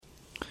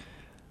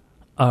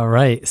All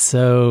right,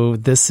 so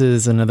this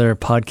is another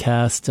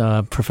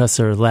podcast,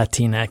 Professor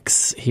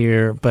Latinx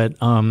here, but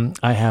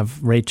I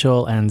have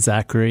Rachel and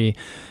Zachary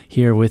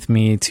here with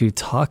me to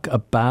talk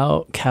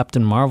about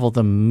Captain Marvel,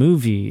 the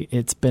movie.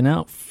 It's been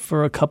out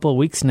for a couple of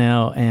weeks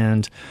now,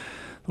 and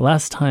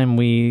last time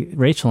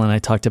Rachel and I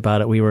talked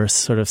about it, we were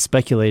sort of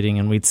speculating,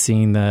 and we'd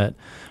seen that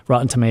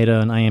Rotten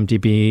Tomato and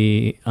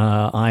IMDb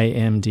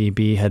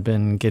had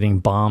been getting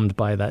bombed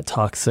by that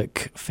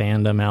toxic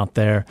fandom out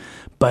there,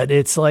 but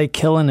it's like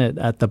killing it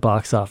at the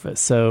box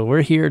office. So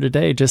we're here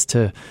today just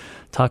to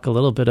talk a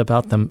little bit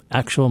about the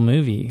actual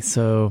movie.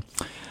 So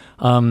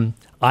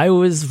I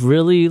was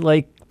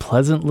really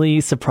pleasantly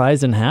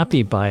surprised and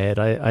happy by it.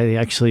 I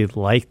actually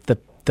liked the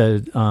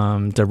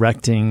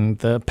directing,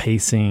 the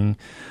pacing.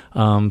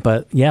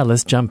 But yeah,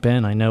 let's jump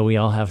in. I know we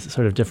all have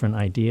sort of different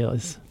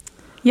ideas.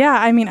 Yeah,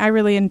 I mean, I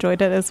really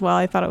enjoyed it as well.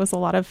 I thought it was a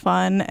lot of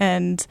fun.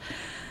 And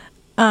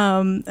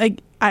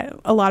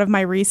a lot of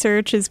my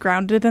research is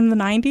grounded in the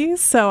 90s.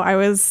 So I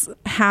was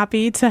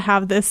happy to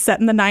have this set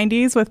in the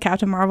 90s with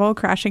Captain Marvel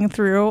crashing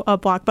through a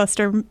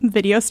Blockbuster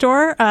video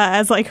store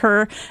as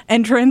her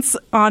entrance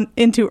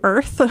into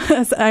Earth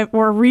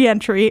or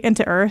re-entry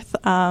into Earth.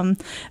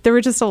 There were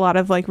just a lot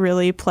of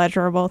really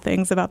pleasurable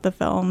things about the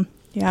film.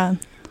 Yeah.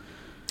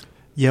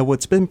 Yeah,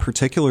 what's been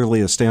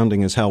particularly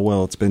astounding is how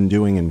well it's been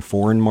doing in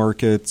foreign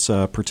markets,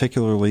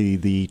 particularly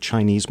the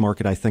Chinese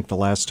market. I think the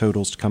last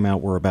totals to come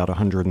out were about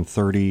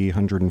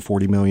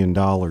 $140 million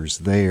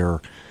there.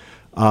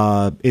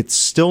 It's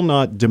still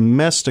not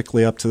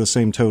domestically up to the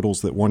same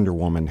totals that Wonder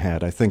Woman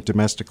had. I think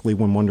domestically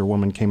when Wonder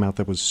Woman came out,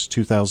 that was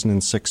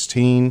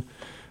 2016.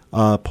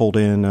 Pulled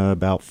in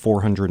about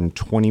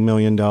 $420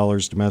 million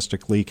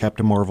domestically.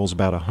 Captain Marvel's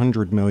about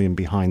 $100 million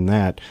behind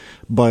that.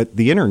 But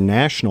the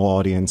international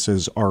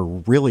audiences are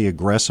really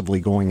aggressively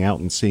going out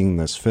and seeing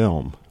this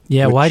film.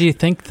 Yeah, why do you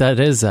think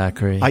that is,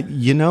 Zachary?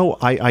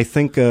 I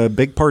think a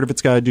big part of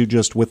it's got to do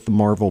just with the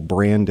Marvel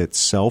brand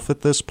itself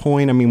at this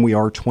point. I mean, we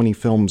are 20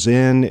 films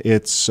in.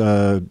 It's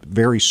a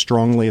very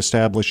strongly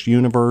established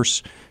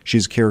universe.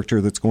 She's a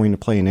character that's going to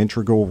play an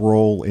integral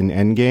role in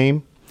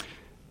Endgame.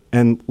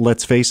 And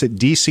let's face it,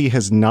 DC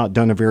has not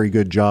done a very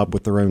good job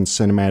with their own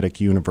cinematic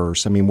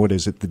universe. I mean, what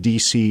is it? The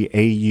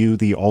DCAU,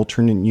 the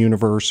alternate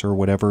universe, or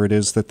whatever it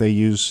is that they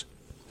use.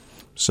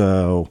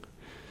 So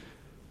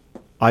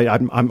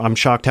I'm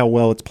shocked how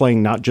well it's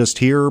playing, not just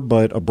here,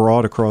 but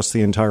abroad across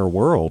the entire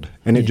world.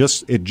 And it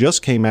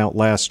just came out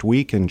last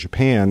week in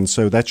Japan,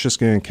 so that's just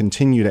going to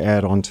continue to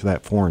add on to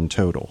that foreign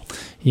total.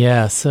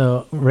 Yeah.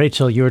 So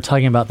Rachel, you were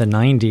talking about the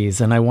 90s,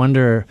 and I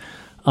wonder.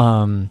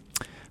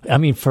 I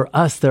mean, for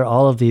us, there are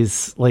all of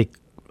these like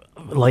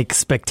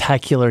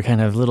spectacular kind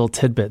of little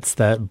tidbits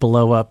that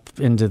blow up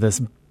into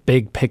this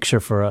big picture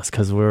for us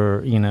because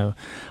we're,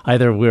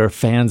 either we're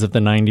fans of the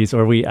 90s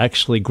or we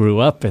actually grew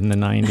up in the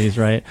 90s,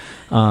 right?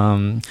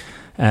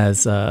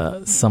 As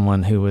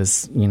someone who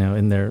was,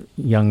 in their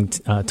young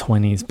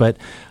 20s. But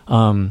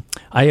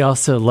I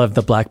also love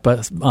the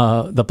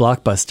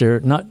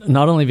Blockbuster,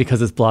 not only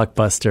because it's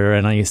Blockbuster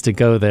and I used to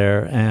go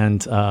there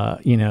and,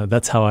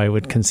 that's how I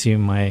would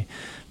consume my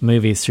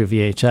movies through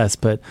VHS,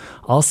 but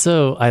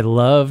also I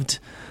loved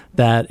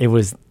that it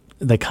was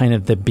the kind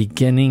of the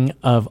beginning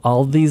of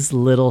all these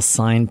little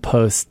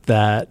signposts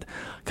that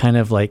kind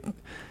of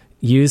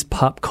use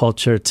pop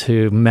culture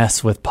to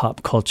mess with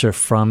pop culture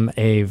from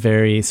a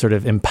very sort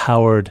of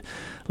empowered,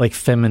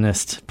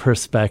 feminist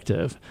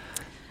perspective.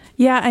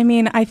 Yeah, I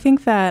mean, I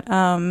think that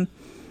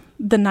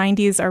the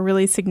 90s are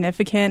really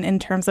significant in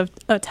terms of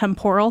a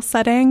temporal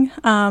setting.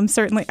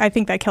 Certainly, I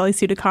think that Kelly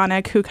Sue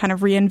DeConnick, who kind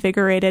of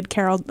reinvigorated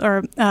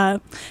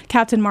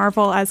Captain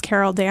Marvel as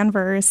Carol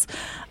Danvers,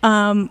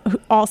 who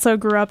also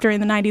grew up during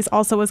the 90s,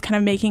 also was kind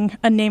of making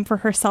a name for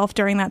herself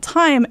during that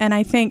time. And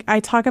I think I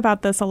talk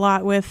about this a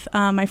lot with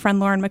my friend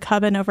Lauren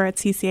McCubbin over at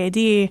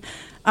CCAD,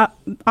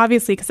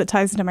 obviously because it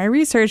ties into my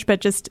research,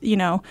 but just,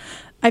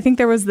 I think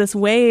there was this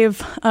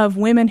wave of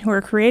women who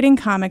were creating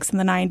comics in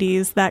the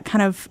 90s that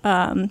kind of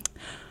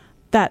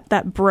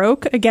that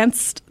broke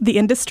against the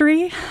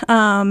industry.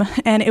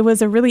 And it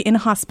was a really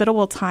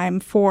inhospitable time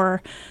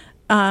for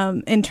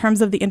in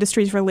terms of the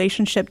industry's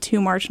relationship to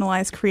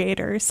marginalized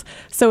creators.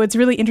 So it's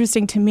really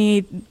interesting to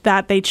me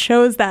that they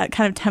chose that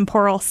kind of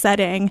temporal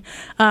setting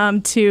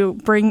to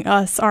bring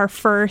us our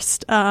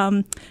first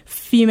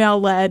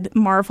female-led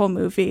Marvel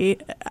movie.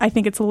 I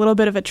think it's a little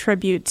bit of a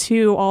tribute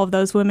to all of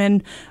those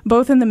women,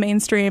 both in the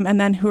mainstream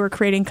and then who are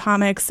creating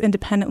comics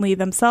independently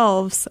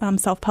themselves,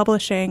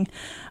 self-publishing,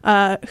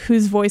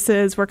 whose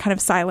voices were kind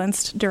of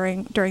silenced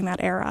during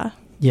that era.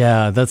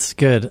 Yeah, that's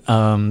good.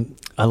 I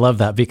love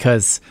that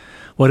because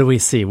what do we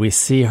see? We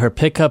see her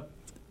pick up,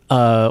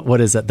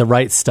 The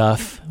Right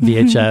Stuff,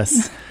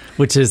 VHS,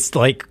 which is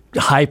like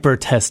hyper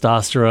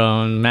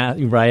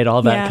testosterone, right?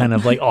 All that kind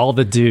of all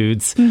the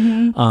dudes.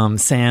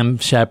 Sam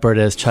Shepard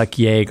as Chuck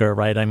Yeager,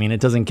 right? I mean, it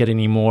doesn't get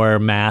any more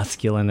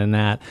masculine than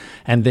that.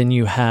 And then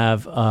you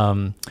have,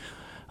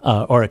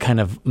 or a kind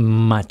of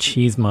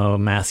machismo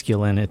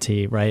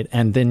masculinity, right?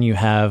 And then you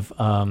have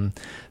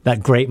that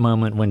great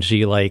moment when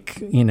she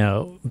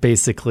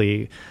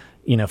basically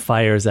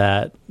fires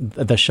at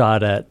the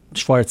shot at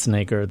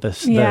Schwarzenegger,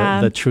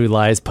 the True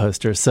Lies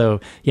poster. So,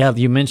 yeah,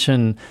 you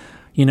mentioned,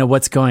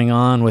 what's going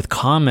on with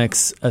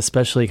comics,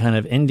 especially kind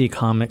of indie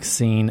comics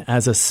scene,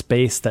 as a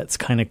space that's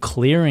kind of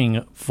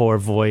clearing for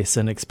voice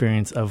and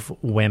experience of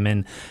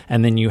women.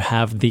 And then you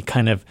have the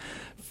kind of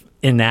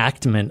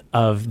enactment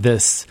of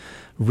this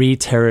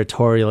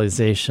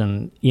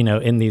re-territorialization,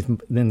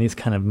 in these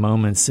kind of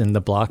moments in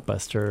the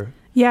blockbuster.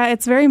 Yeah,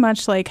 it's very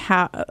much like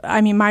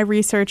my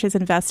research is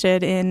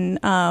invested in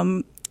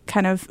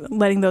kind of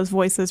letting those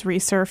voices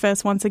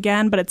resurface once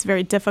again, but it's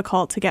very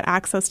difficult to get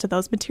access to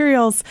those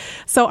materials.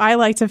 So I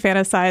like to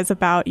fantasize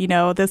about,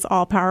 this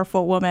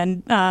all-powerful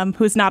woman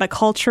who's not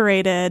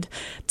acculturated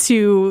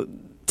to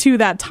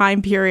that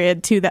time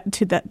period, to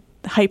that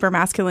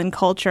hyper-masculine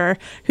culture,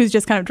 who's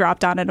just kind of dropped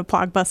down in a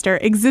blockbuster,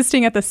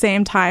 existing at the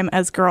same time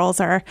as girls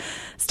are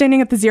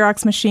standing at the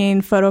Xerox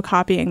machine,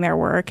 photocopying their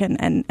work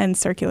and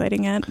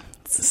circulating it.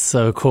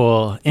 So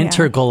cool.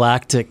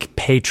 Intergalactic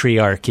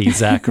patriarchy,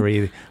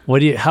 Zachary.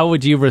 How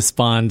would you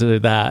respond to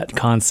that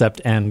concept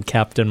and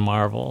Captain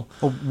Marvel?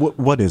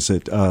 What is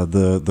it?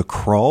 The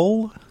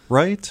Skrull,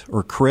 right?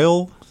 Or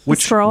Krill?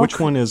 Which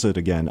one is it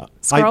again?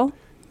 Skrull?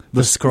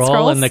 The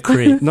Skrull and the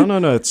Kree.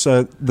 No. It's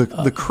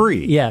the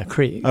Kree. Yeah,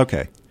 Kree.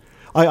 Okay.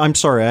 I'm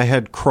sorry. I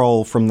had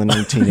Krull from the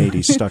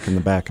 1980s stuck in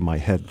the back of my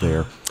head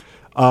there.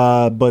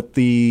 But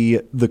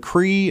the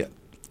Kree,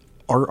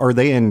 are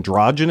they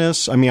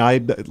androgynous? I mean,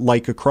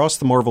 across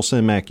the Marvel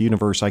Cinematic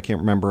Universe, I can't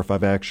remember if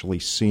I've actually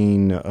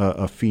seen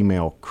a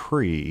female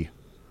Kree,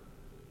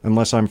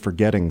 unless I'm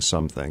forgetting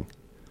something.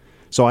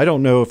 So I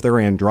don't know if they're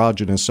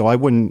androgynous, so I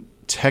wouldn't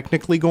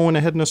technically go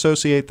ahead and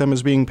associate them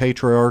as being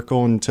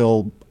patriarchal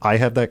until I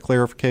have that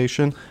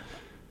clarification.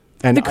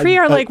 And the Kree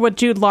are like what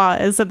Jude Law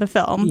is in the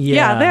film.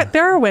 Yeah,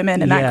 there are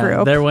women in that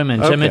group. They're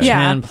women. Okay. Gemma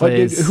Chan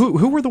plays.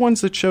 Who were the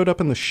ones that showed up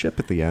in the ship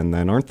at the end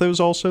then? Aren't those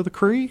also the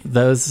Kree?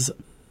 Those.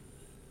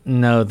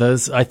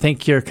 I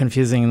think you're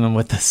confusing them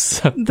with the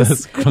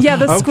Skrulls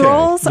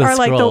are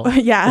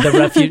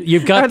like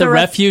you've got the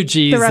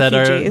refugees that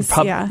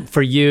are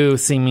for you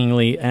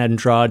seemingly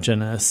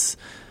androgynous,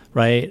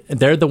 right?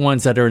 They're the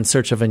ones that are in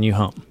search of a new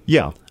home.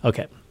 Yeah.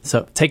 Okay.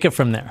 So take it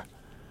from there.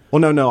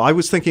 Well, no. I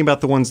was thinking about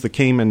the ones that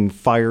came and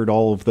fired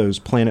all of those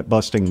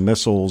planet-busting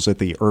missiles at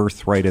the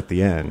Earth right at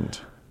the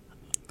end.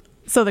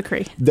 So the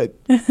Kree.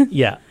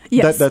 Yeah.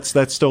 Yes.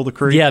 That's still the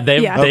Kree? Yeah,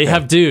 they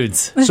have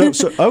dudes. So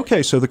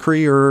the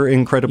Kree are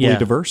incredibly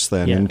diverse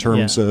then in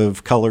terms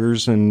of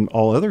colors and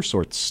all other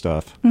sorts of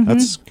stuff. Mm-hmm.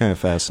 That's kind of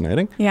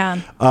fascinating.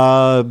 Yeah.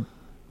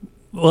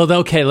 Well,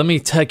 okay, let me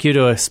take you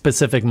to a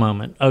specific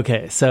moment.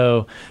 Okay,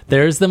 so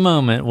there's the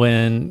moment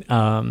when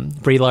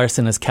Brie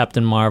Larson as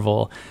Captain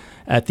Marvel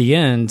at the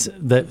end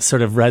that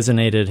sort of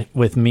resonated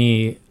with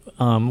me,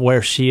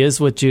 where she is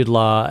with Jude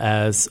Law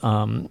as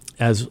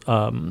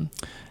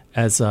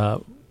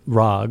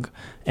Rog,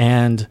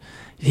 and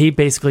he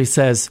basically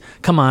says,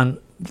 "Come on,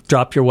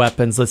 drop your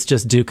weapons. Let's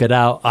just duke it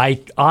out.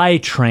 I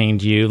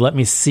trained you. Let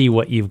me see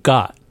what you've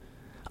got.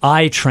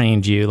 I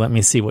trained you. Let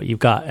me see what you've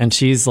got." And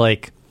she's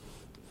like,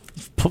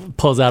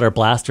 pulls out her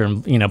blaster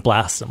and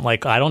blasts him.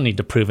 Like, I don't need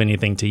to prove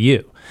anything to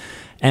you.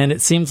 And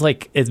it seems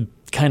like it's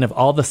kind of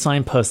all the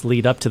signposts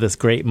lead up to this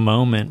great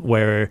moment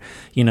where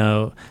you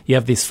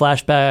have these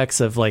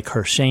flashbacks of like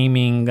her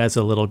shaming as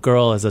a little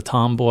girl, as a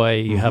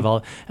tomboy. You have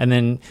all, and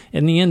then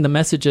in the end the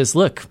message is,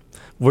 look,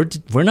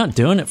 we're not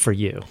doing it for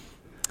you.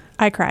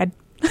 I cried.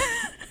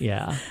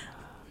 Yeah.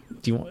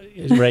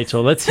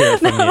 Rachel, let's hear it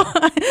from you.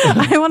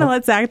 I want to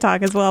let Zach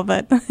talk as well,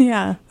 but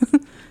yeah.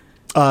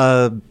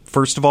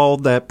 First of all,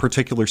 that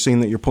particular scene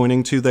that you're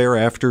pointing to there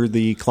after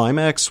the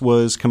climax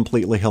was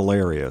completely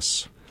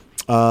hilarious.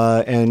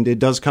 And it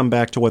does come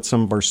back to what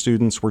some of our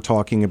students were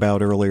talking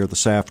about earlier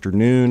this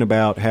afternoon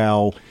about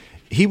how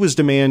he was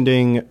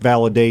demanding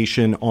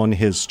validation on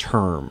his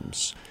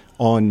terms,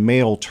 on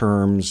male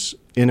terms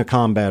in a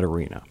combat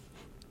arena.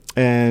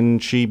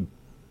 And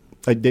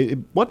it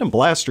wasn't a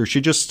blaster. She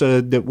just,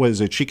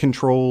 she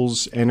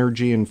controls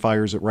energy and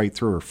fires it right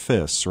through her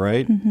fists,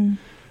 right?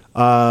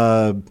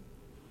 Mm-hmm.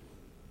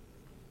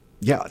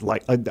 Yeah,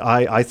 like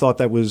I thought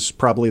that was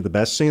probably the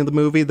best scene of the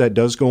movie. That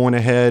does go on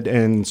ahead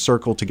and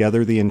circle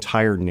together the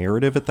entire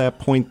narrative at that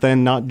point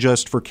then, not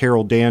just for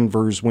Carol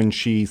Danvers when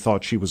she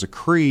thought she was a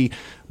Kree,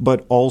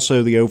 but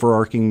also the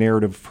overarching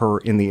narrative of her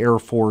in the Air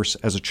Force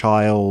as a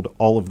child,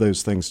 all of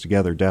those things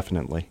together,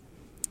 definitely.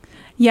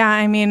 Yeah,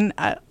 I mean,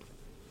 I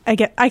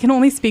can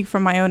only speak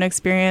from my own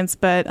experience,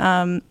 but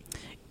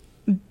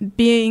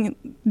being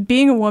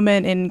a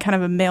woman in kind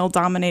of a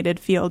male-dominated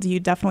field, you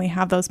definitely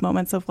have those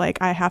moments of like,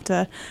 I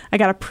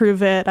gotta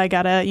prove it. I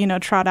gotta,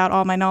 trot out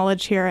all my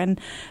knowledge here. And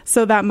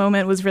so that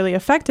moment was really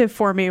effective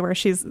for me, where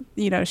she's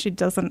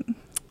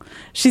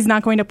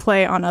not going to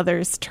play on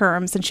others'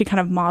 terms, and she kind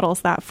of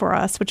models that for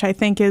us, which I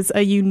think is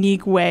a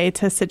unique way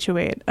to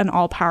situate an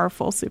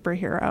all-powerful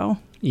superhero.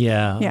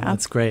 Yeah,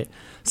 that's great.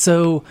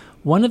 So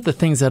one of the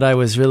things that I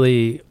was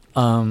really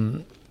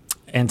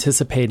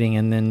anticipating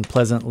and then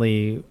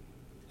pleasantly,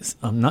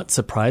 I'm not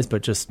surprised,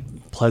 but just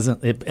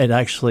pleasant. It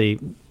actually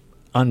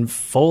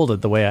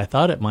unfolded the way I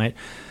thought it might.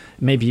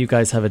 Maybe you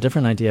guys have a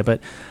different idea,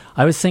 but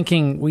I was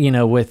thinking, you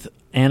know, with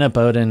Anna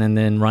Boden and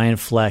then Ryan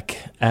Fleck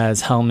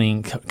as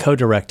helming,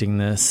 co-directing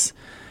this,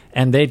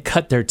 and they'd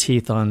cut their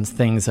teeth on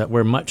things that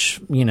were much,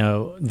 you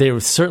know, they were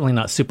certainly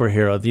not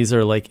superhero. These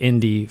are like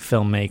indie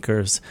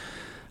filmmakers.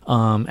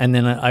 And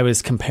then I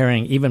was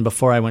comparing, even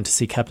before I went to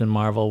see Captain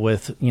Marvel,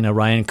 with, you know,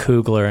 Ryan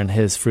Coogler and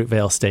his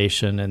Fruitvale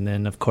Station, and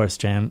then, of course,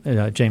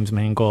 James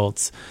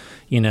Mangold's,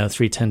 you know,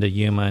 3:10 to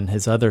Yuma and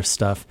his other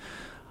stuff.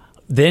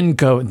 Then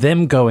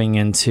them going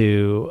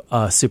into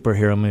a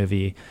superhero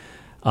movie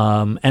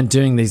and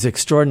doing these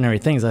extraordinary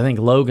things. I think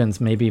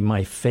Logan's maybe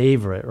my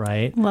favorite,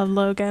 right? Love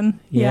Logan.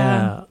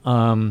 Yeah.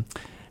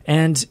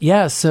 And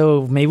yeah,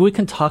 so maybe we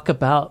can talk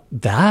about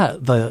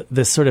that,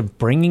 the sort of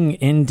bringing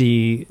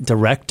indie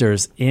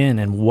directors in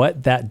and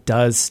what that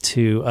does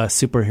to a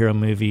superhero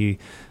movie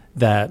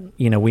that,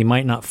 you know, we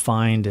might not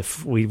find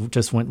if we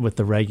just went with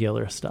the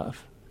regular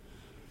stuff.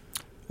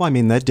 Well, I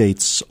mean, that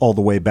dates all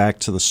the way back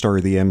to the start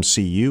of the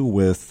MCU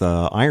with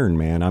Iron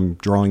Man. I'm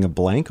drawing a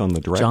blank on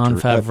the director. Jon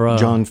Favreau.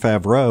 Jon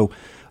Favreau.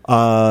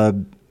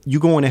 You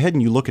go on ahead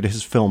and you look at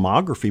his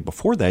filmography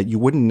before that, you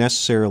wouldn't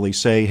necessarily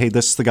say, hey,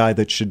 this is the guy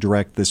that should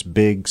direct this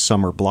big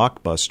summer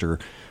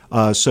blockbuster.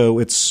 So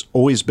it's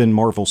always been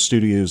Marvel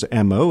Studios'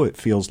 MO, it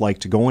feels like,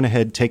 to go on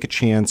ahead, take a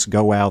chance,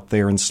 go out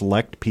there and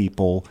select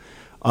people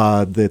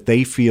that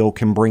they feel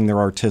can bring their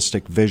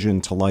artistic vision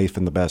to life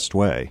in the best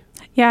way.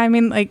 Yeah, I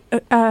mean, like,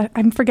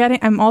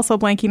 I'm also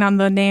blanking on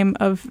the name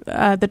of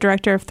the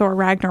director of Thor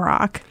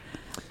Ragnarok.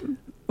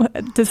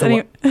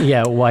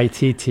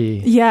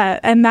 YTT.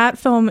 Yeah, and that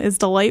film is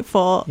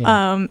delightful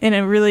in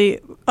a really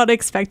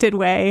unexpected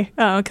way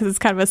because it's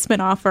kind of a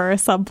spin-off or a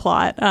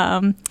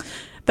subplot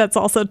that's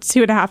also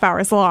 2.5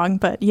 hours long.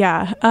 But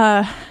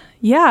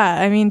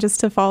I mean,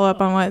 just to follow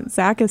up on what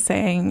Zach is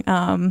saying.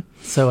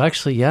 So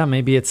actually, yeah,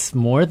 maybe it's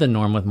more the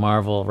norm with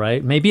Marvel,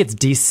 right? Maybe it's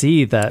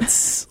DC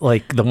that's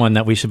like the one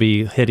that we should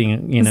be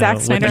hitting, you know, Zack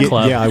with Snyder. the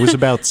club. Yeah, I was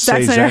about to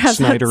say Zack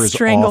Snyder is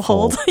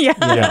stranglehold. awful.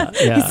 Yeah.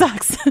 He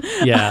sucks.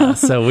 Yeah,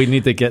 so we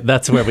need to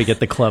that's where we get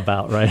the club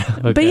out, right?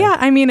 Okay. But yeah,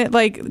 I mean, it,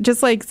 like,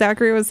 just like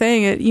Zachary was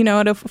saying, it, you know,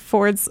 it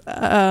affords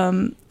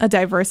a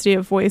diversity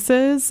of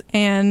voices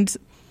and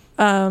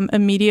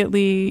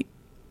immediately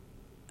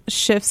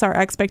shifts our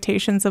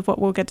expectations of what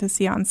we'll get to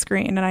see on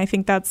screen. And I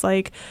think that's,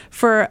 like,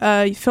 for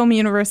a film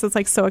universe that's,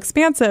 like, so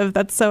expansive,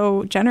 that's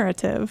so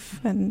generative.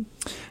 And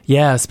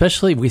yeah,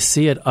 especially we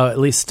see it, at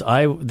least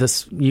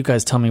you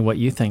guys tell me what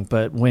you think,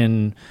 but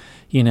when,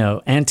 you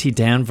know, Auntie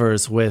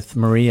Danvers with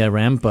Maria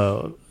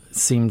Rambeau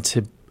seemed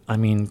to, I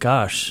mean,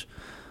 gosh,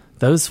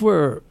 those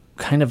were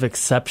kind of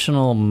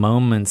exceptional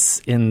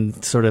moments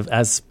in sort of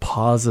as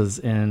pauses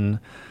in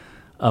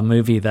a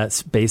movie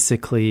that's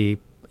basically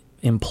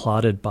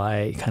imploded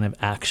by kind of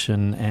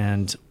action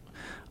and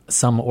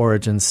some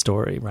origin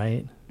story,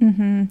 right?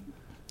 Mm-hmm.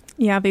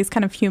 Yeah, these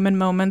kind of human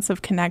moments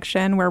of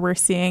connection where we're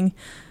seeing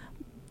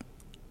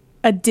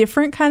a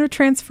different kind of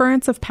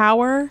transference of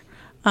power,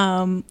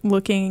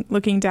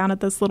 looking down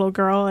at this little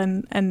girl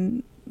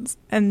and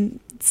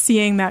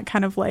seeing that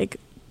kind of like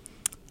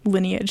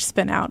lineage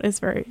spin out is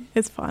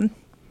fun.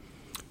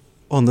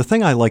 Well, and the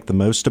thing I like the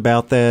most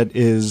about that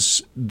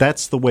is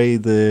that's the way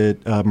that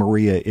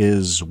Maria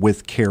is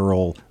with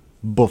Carol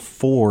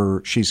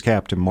before she's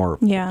Captain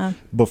Marvel. Yeah.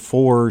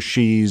 Before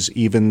she's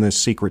even this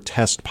secret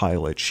test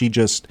pilot. She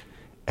just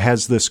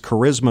has this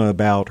charisma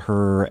about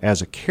her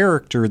as a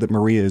character that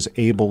Maria is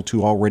able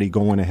to already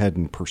go on ahead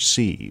and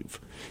perceive,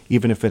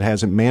 even if it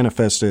hasn't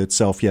manifested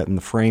itself yet in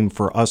the frame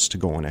for us to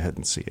go on ahead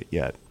and see it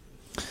yet.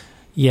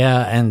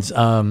 Yeah,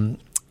 and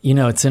you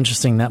know, it's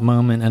interesting, that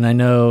moment, and I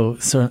know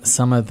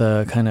some of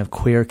the kind of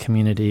queer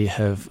community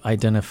have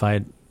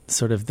identified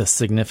sort of the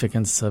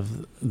significance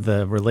of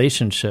the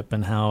relationship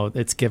and how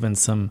it's given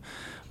some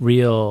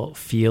real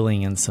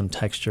feeling and some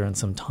texture and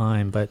some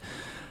time. But,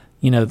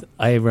 you know,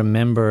 I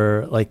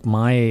remember, like,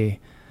 my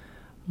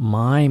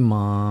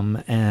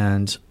mom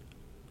and,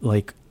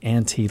 like,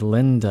 Auntie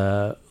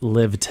Linda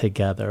lived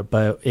together,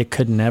 but it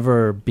could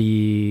never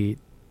be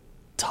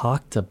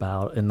talked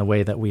about in the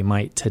way that we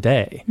might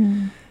today.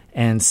 Mm.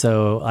 And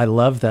so I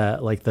love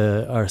that, like,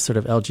 our sort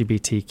of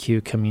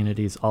LGBTQ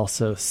communities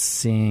also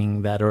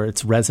seeing that, or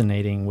it's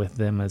resonating with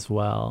them as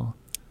well.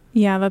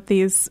 Yeah, that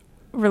these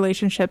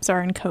relationships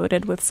are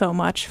encoded with so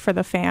much for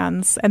the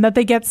fans, and that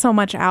they get so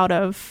much out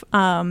of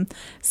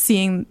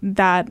seeing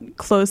that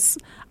close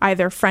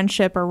either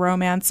friendship or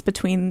romance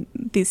between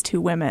these two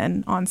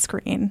women on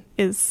screen.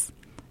 It's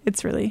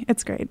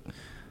great.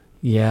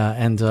 Yeah,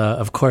 and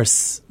of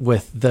course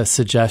with the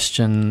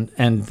suggestion,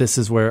 and this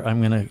is where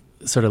I'm going to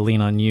sort of lean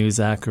on you,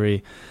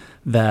 Zachary,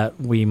 that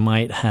we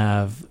might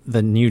have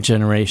the new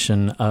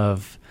generation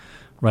of,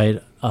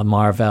 right, a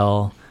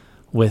Marvel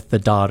with the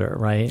daughter,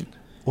 right?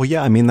 Well,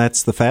 yeah, I mean,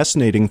 that's the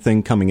fascinating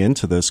thing coming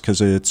into this, because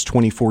it's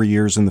 24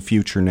 years in the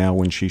future now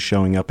when she's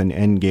showing up in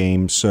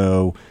Endgame.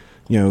 So,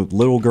 you know,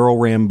 little girl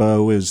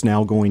Rambeau is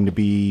now going to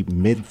be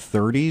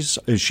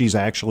mid-30s. She's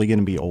actually going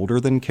to be older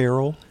than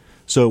Carol.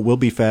 So it will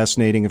be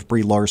fascinating if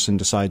Brie Larson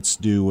decides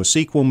to do a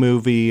sequel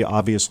movie.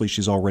 Obviously,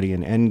 she's already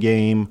in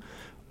Endgame,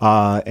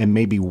 and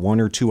maybe one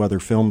or two other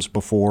films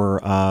before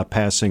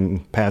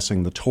passing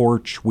the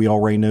torch. We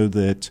already know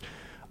that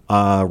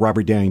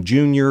Robert Downey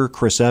Jr.,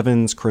 Chris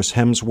Evans, Chris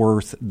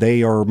Hemsworth,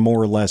 they are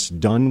more or less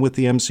done with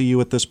the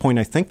MCU at this point.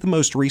 I think the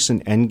most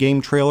recent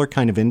Endgame trailer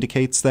kind of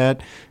indicates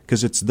that,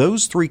 because it's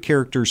those three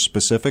characters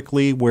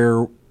specifically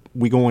where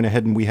we go on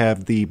ahead and we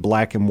have the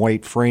black and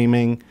white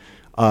framing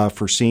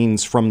for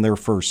scenes from their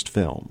first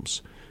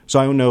films. So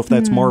I don't know if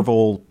that's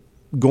Marvel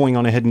going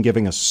on ahead and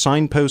giving us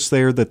signposts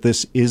there that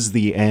this is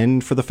the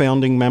end for the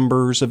founding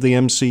members of the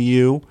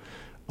MCU,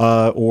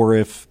 or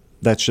if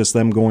that's just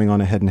them going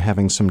on ahead and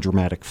having some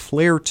dramatic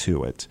flair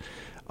to it.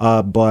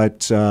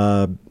 But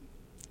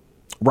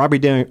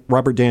Robert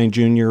Downey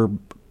Jr.,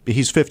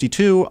 he's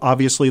 52.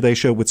 Obviously, they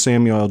show with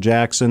Samuel L.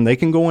 Jackson. They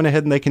can go on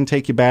ahead and they can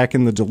take you back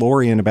in the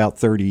DeLorean about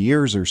 30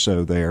 years or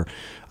so there.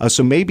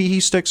 So maybe he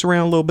sticks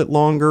around a little bit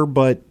longer,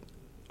 but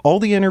all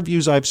the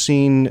interviews I've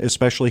seen,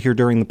 especially here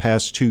during the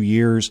past 2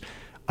 years,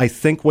 I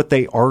think what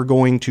they are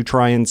going to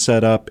try and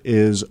set up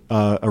is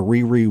a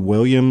Riri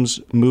Williams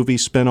movie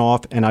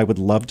spinoff, and I would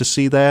love to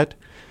see that.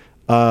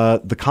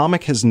 The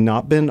comic has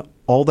not been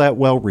all that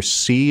well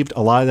received.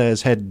 A lot of that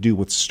has had to do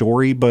with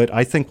story, but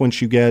I think once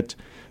you get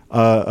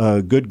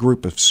a good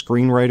group of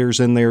screenwriters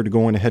in there to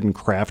go on ahead and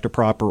craft a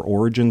proper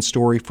origin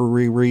story for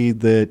Riri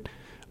that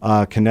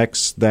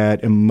connects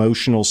that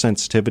emotional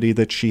sensitivity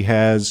that she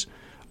has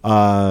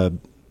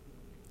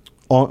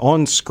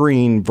on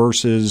screen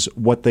versus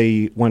what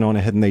they went on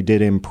ahead and they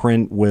did in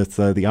print with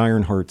the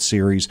Ironheart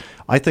series,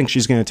 I think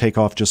she's going to take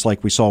off just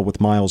like we saw with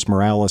Miles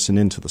Morales and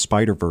Into the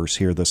Spider-Verse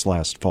here this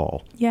last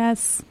fall.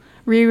 Yes.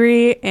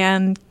 Riri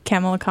and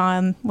Kamala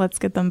Khan, let's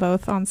get them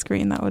both on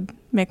screen. That would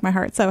make my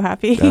heart so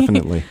happy.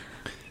 Definitely.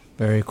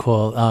 Very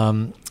cool.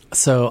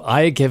 So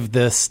I give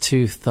this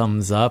 2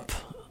 thumbs up.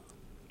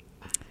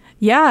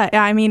 Yeah,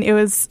 I mean, it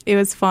was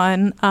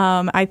fun.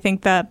 I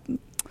think that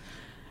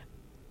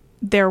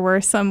there were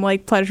some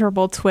like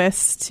pleasurable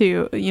twists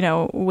to,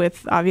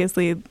 with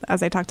obviously,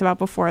 as I talked about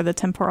before, the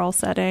temporal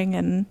setting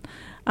and,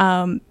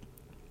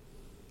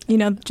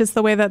 just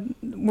the way that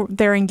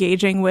they're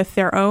engaging with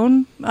their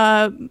own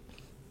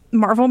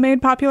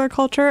Marvel-made popular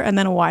culture and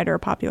then a wider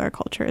popular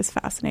culture is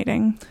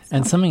fascinating. So.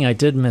 And something I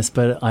did miss,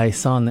 but I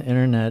saw on the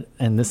internet,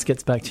 and this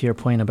gets back to your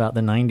point about the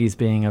 90s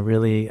being a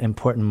really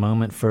important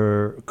moment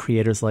for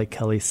creators like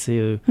Kelly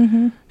Sue.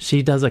 Mm-hmm.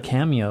 She does a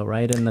cameo,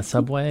 right, in the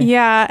subway?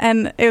 Yeah,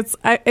 and it's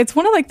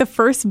one of like the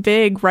first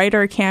big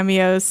writer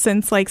cameos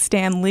since like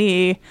Stan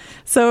Lee.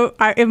 So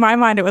in my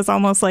mind, it was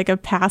almost like a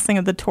passing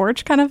of the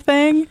torch kind of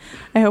thing.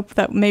 I hope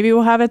that maybe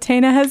we'll have a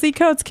Tana Hesse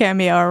Coates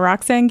cameo or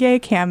Roxane Gay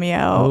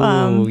cameo.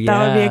 That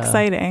would be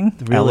exciting.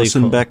 Really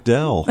Alison cool.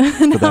 Bechdel, for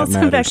that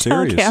matter. Bechdel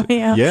Seriously.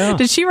 cameo. Yeah.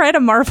 Did she write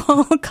a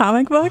Marvel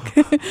comic book?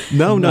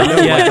 No.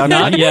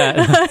 Not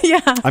yet.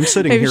 Yeah. I'm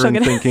sitting here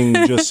and thinking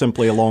just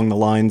simply along the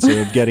lines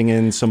of getting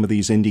in some of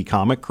these indie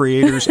comic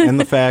creators and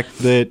the fact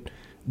that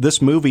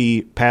this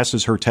movie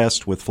passes her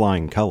test with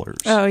flying colors.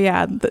 Oh,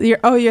 yeah.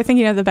 You're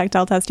thinking of the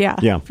Bechdel test.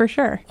 Yeah, for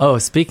sure. Oh,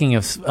 speaking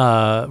of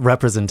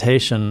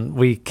representation,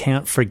 we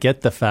can't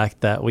forget the fact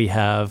that we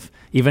have,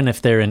 even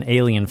if they're in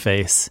alien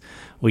face,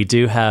 we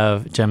do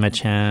have Gemma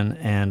Chan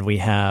and we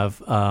have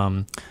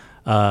Dominican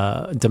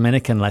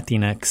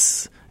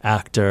Latinx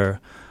actor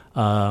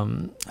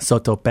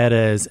Soto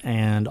Perez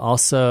and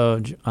also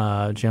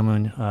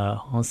Jamun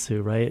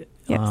Honsu, right?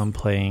 Yes.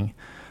 Playing.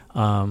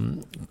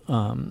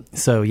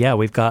 So yeah,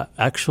 we've got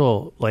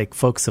actual like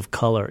folks of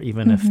color,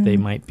 even if they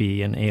might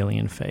be an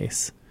alien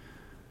face.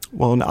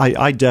 Well, and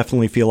I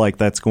definitely feel like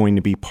that's going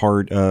to be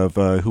part of,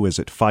 who is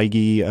it,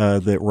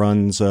 Feige that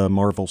runs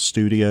Marvel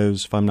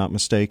Studios, if I'm not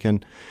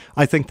mistaken.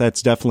 I think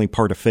that's definitely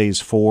part of Phase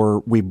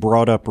 4. We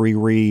brought up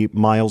Riri.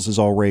 Miles has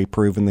already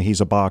proven that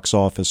he's a box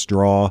office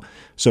draw,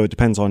 so it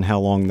depends on how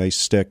long they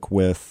stick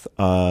with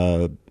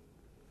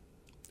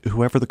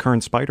whoever the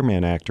current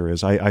Spider-Man actor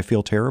is. I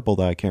feel terrible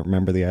that I can't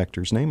remember the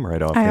actor's name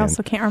right offhand. I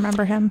also can't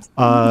remember him.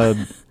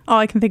 All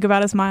I can think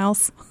about is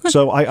Miles.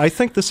 So I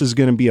think this is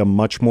going to be a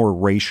much more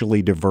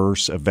racially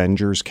diverse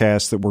Avengers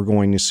cast that we're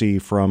going to see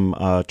from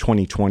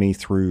 2020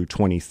 through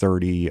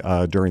 2030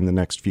 during the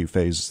next few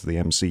phases of the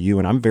MCU.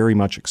 And I'm very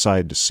much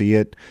excited to see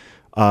it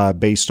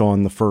based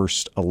on the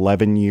first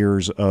 11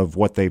 years of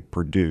what they've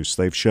produced.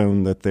 They've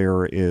shown that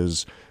there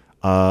is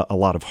a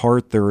lot of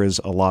heart. There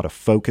is a lot of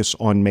focus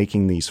on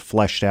making these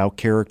fleshed out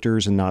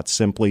characters and not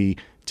simply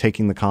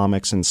taking the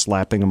comics and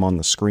slapping them on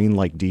the screen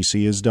like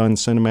DC has done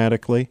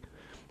cinematically.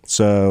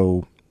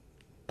 So,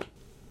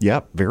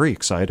 yeah, very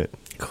excited.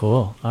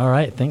 Cool. All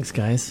right. Thanks,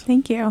 guys.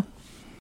 Thank you.